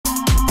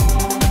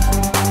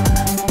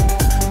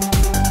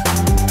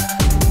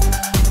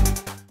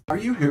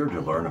here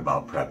to learn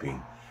about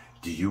prepping?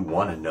 Do you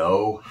want to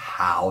know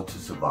how to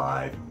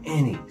survive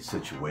any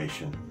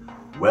situation?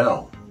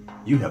 Well,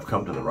 you have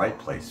come to the right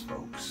place,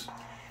 folks.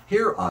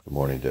 Good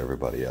morning to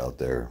everybody out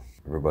there.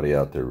 Everybody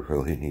out there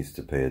really needs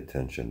to pay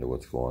attention to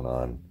what's going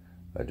on.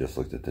 I just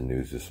looked at the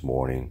news this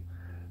morning.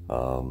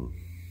 You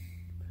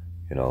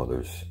know,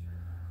 there's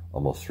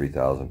almost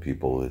 3,000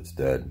 people that's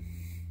dead.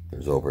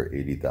 There's over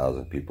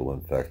 80,000 people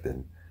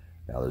infected.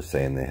 Now they're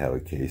saying they have a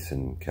case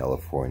in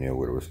California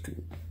where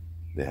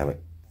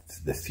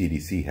the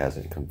CDC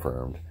hasn't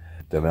confirmed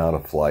the amount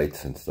of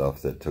flights and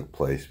stuff that took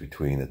place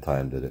between the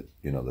time that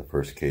the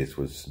first case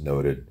was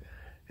noted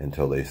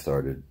until they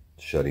started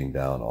shutting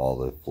down all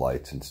the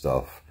flights and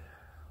stuff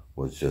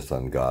was just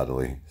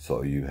ungodly.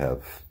 So you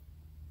have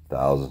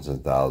thousands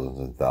and thousands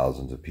and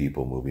thousands of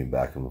people moving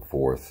back and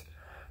forth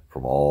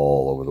from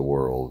all over the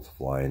world,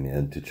 flying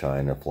into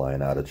China,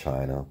 flying out of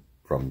China,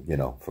 from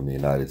the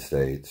United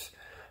States,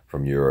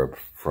 from Europe,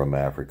 from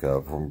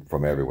Africa,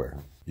 from everywhere.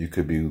 You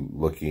could be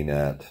looking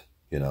at,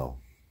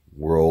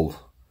 world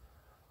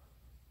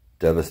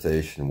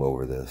devastation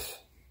over this,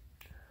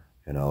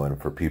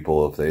 and for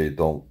people, if they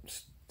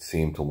don't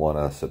seem to want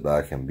to sit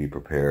back and be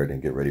prepared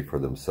and get ready for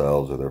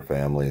themselves or their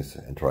families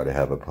and try to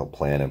have a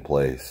plan in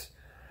place,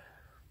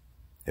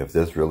 if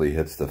this really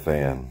hits the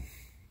fan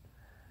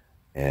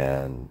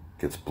and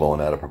gets blown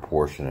out of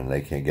proportion and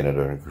they can't get it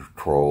under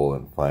control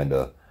and find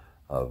a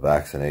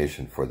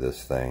vaccination for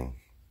this thing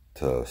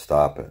to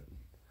stop it,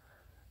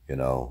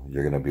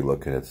 you're going to be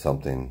looking at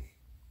something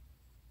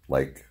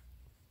like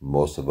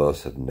most of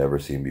us have never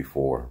seen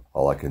before.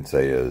 All I can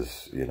say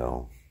is,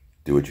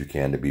 do what you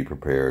can to be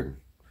prepared.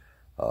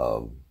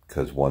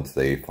 Because once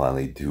they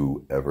finally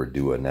do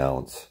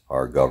announce,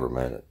 our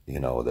government,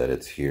 that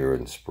it's here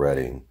and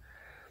spreading,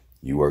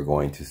 you are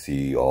going to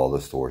see all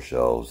the store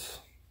shelves.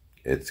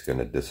 It's going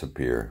to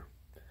disappear.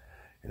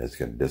 And it's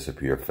going to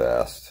disappear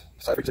fast.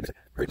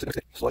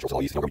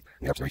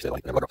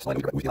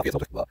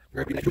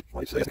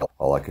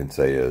 All I can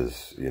say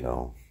is,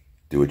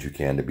 do what you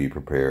can to be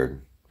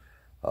prepared.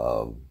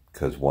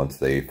 Because once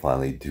they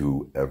finally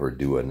do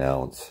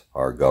announce,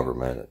 our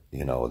government,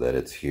 that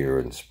it's here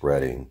and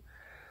spreading,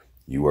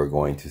 you are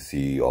going to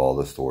see all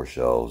the store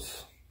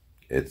shelves.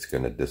 It's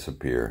going to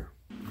disappear.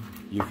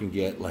 You can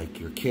get like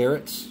your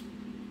carrots.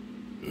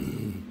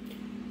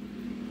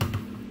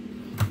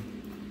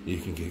 You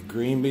can get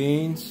green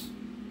beans.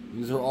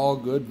 These are all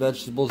good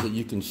vegetables that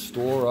you can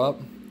store up.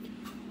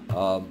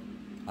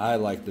 I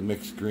like the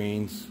mixed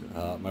greens.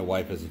 My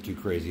wife isn't too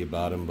crazy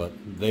about them, but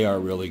they are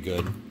really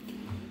good.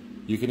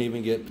 You can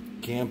even get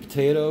canned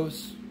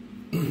potatoes,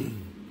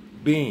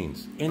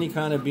 beans. Any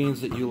kind of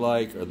beans that you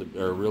like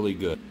are really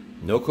good.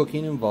 No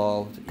cooking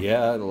involved.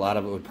 Yeah, a lot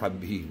of it would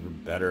probably be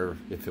better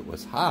if it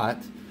was hot,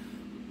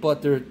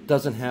 but there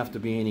doesn't have to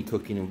be any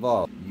cooking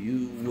involved.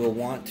 You will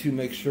want to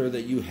make sure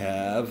that you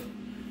have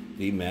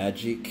the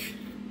magic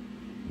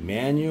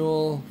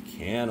manual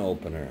can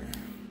opener.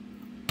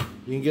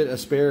 You can get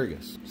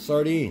asparagus,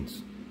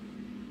 sardines.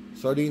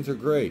 Sardines are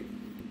great.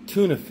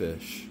 Tuna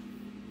fish,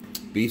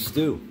 beef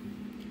stew.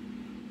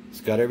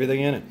 It's got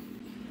everything in it.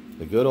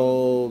 The good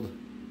old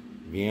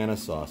Vienna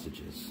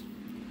sausages.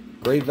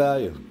 Great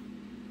value.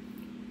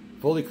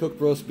 Fully cooked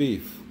roast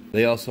beef.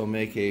 They also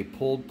make a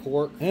pulled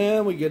pork.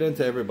 And we get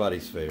into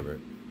everybody's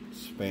favorite,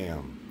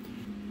 Spam.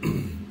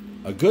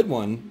 A good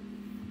one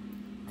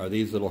are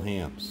these little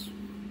hams.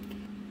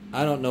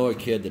 I don't know a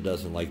kid that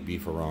doesn't like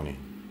beefaroni.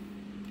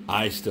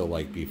 I still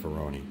like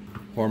beefaroni.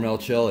 Hormel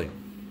chili.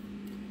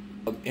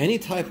 Any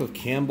type of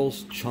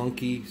Campbell's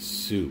chunky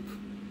soup.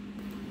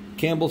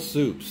 Campbell's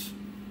soups.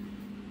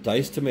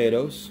 Diced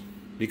tomatoes,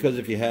 because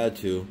if you had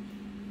to,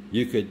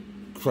 you could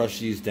crush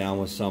these down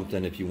with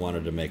something if you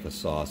wanted to make a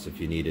sauce, if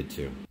you needed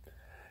to.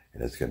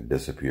 And it's going to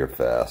disappear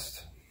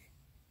fast.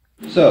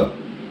 So,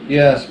 you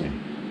ask me,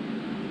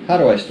 how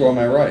do I store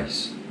my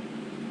rice?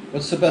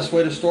 What's the best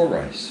way to store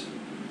rice?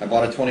 I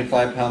bought a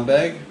 25-pound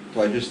bag.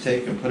 Do I just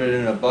take and put it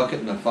in a bucket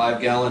in a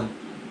 5-gallon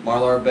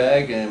Mylar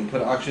bag and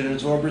put oxygen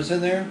absorbers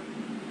in there?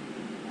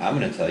 I'm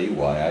going to tell you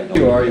why I don't.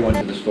 You went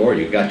to the store,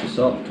 you got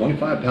yourself a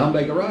 25-pound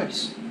bag of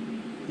rice.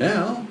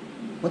 Now,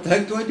 what the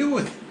heck do I do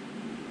with it?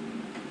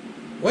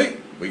 Wait,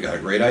 we got a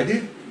great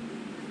idea.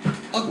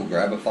 I'll go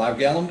grab a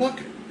 5-gallon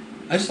bucket.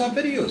 I saw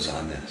videos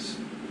on this.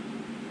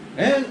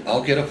 And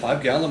I'll get a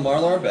 5-gallon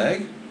Mylar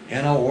bag,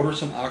 and I'll order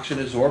some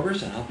oxygen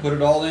absorbers, and I'll put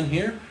it all in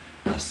here.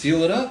 I'll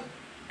seal it up,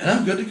 and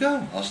I'm good to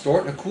go. I'll store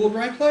it in a cool,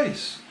 dry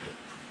place.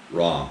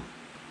 Wrong.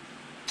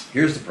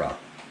 Here's the problem.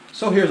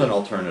 So here's an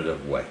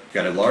alternative way.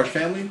 Got a large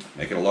family?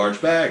 Make it a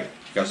large bag.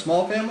 Got a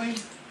small family?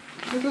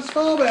 Make it a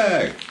small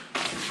bag.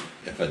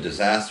 If a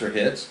disaster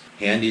hits,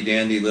 handy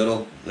dandy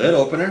little lid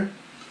opener.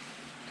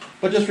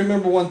 But just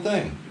remember one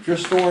thing. If you're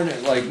storing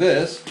it like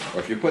this,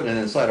 or if you're putting it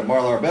inside a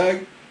Mylar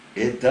bag,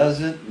 it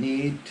doesn't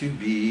need to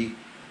be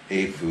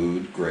a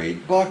food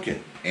grade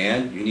bucket.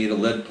 And you need a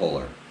lid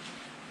puller.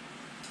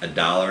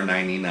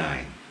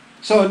 $1.99.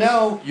 So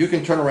now you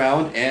can turn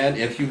around, and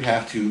if you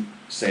have to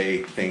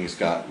say things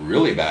got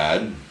really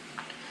bad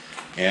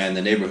and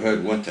the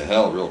neighborhood went to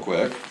hell real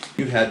quick,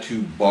 You had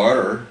to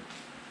barter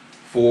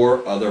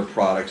for other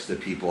products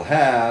that people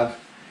have.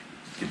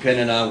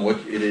 Depending on what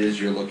it is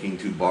you're looking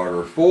to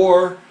barter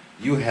for,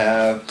 you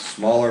have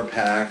smaller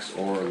packs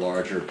or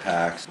larger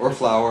packs, or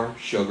flour,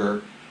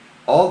 sugar.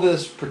 All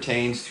this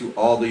pertains to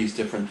all these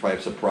different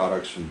types of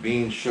products, from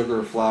beans,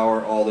 sugar,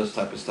 flour, all this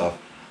type of stuff.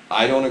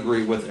 I don't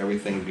agree with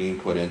everything being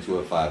put into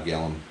a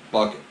 5-gallon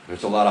bucket.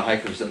 There's a lot of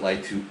hikers that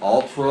like to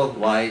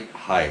ultralight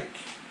hike.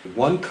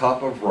 1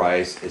 cup of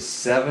rice is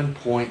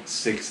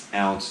 7.6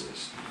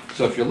 ounces.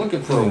 So if you're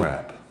looking for a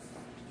wrap,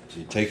 so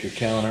you take your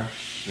counter,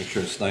 make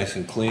sure it's nice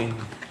and clean.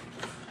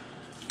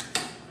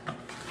 I'm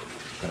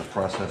going to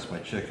process my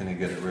chicken and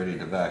get it ready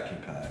to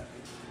vacuum pack.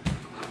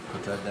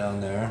 Put that down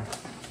there.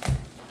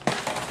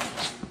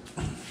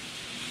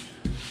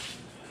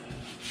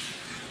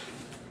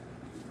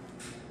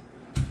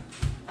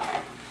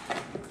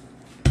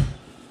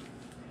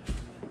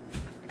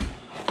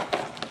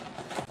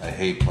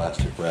 I hate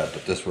plastic wrap,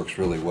 but this works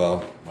really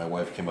well. My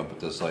wife came up with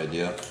this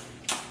idea.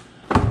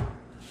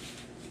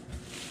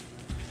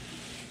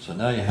 So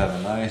now you have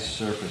a nice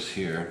surface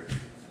here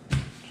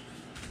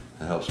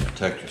that helps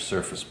protect your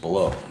surface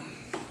below.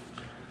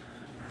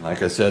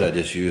 Like I said, I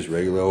just use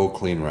regular old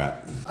clean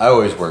wrap. I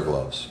always wear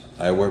gloves.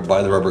 I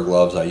buy the rubber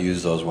gloves. I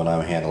use those when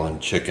I'm handling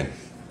chicken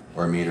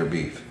or meat or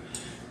beef.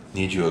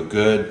 Need you a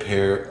good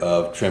pair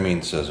of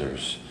trimming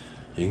scissors.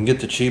 You can get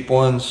the cheap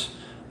ones,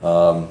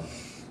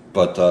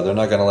 but they're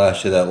not going to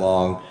last you that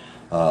long.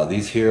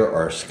 These here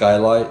are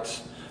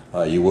Skylights.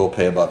 You will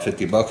pay about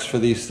 50 bucks for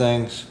these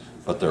things,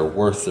 but they're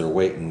worth their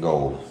weight in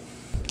gold.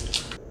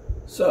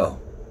 So,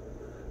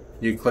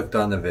 you clicked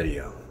on the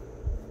video.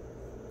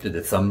 Did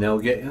the thumbnail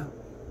get you?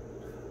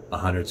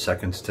 100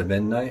 seconds to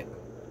midnight?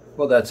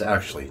 Well, that's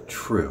actually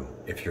true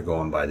if you're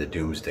going by the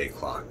doomsday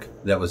clock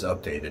that was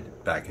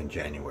updated back in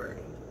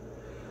January.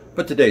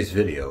 But today's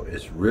video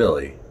is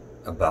really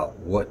about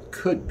what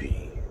could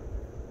be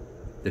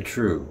the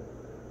true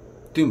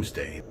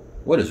doomsday.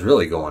 What is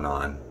really going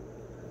on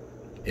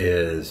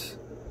is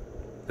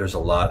there's a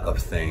lot of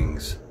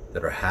things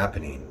that are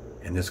happening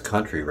in this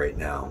country right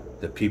now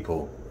that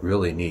people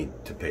really need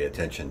to pay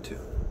attention to.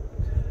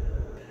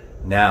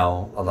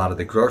 Now, a lot of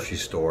the grocery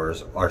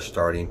stores are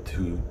starting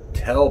to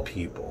tell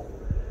people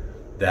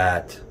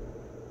that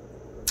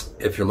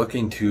if you're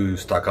looking to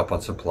stock up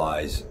on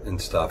supplies and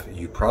stuff,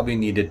 you probably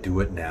need to do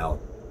it now,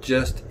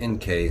 just in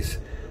case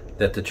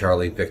that the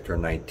Charlie Victor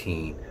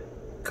 19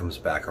 comes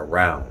back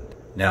around.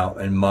 Now,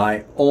 in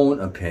my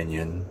own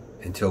opinion,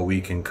 until we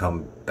can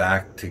come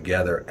back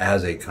together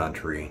as a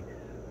country,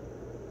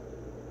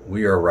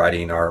 we are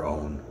riding our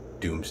own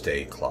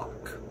doomsday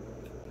clock.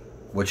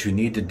 What you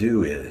need to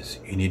do is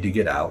you need to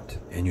get out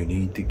and you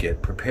need to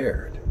get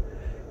prepared.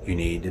 You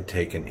need to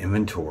take an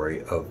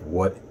inventory of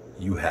what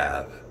you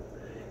have,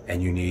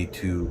 and you need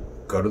to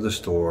go to the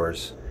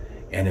stores,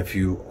 and if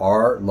you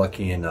are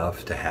lucky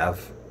enough to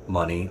have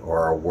money or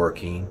are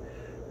working,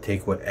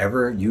 take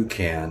whatever you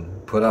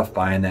can, put off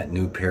buying that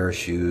new pair of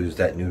shoes,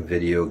 that new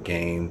video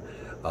game,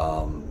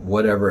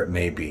 whatever it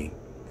may be,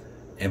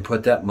 and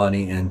put that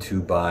money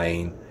into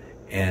buying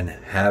and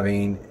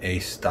having a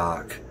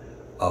stock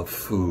of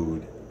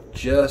food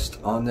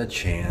just on the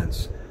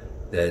chance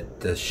that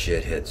the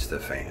shit hits the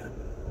fan.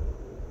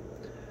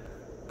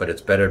 But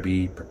it's better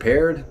be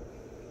prepared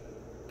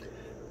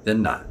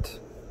than not.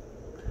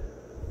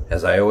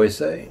 As I always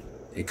say,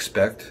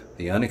 expect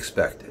the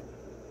unexpected.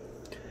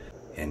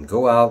 And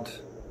go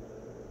out,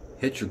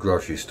 hit your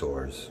grocery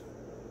stores,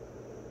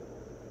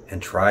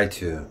 and try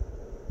to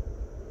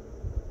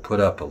put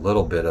up a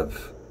little bit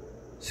of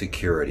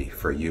security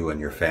for you and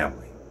your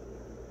family.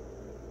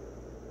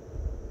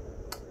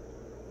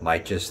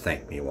 Might just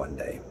thank me one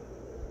day.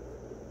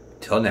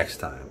 Till next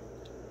time,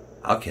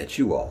 I'll catch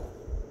you all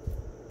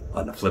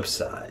on the flip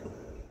side.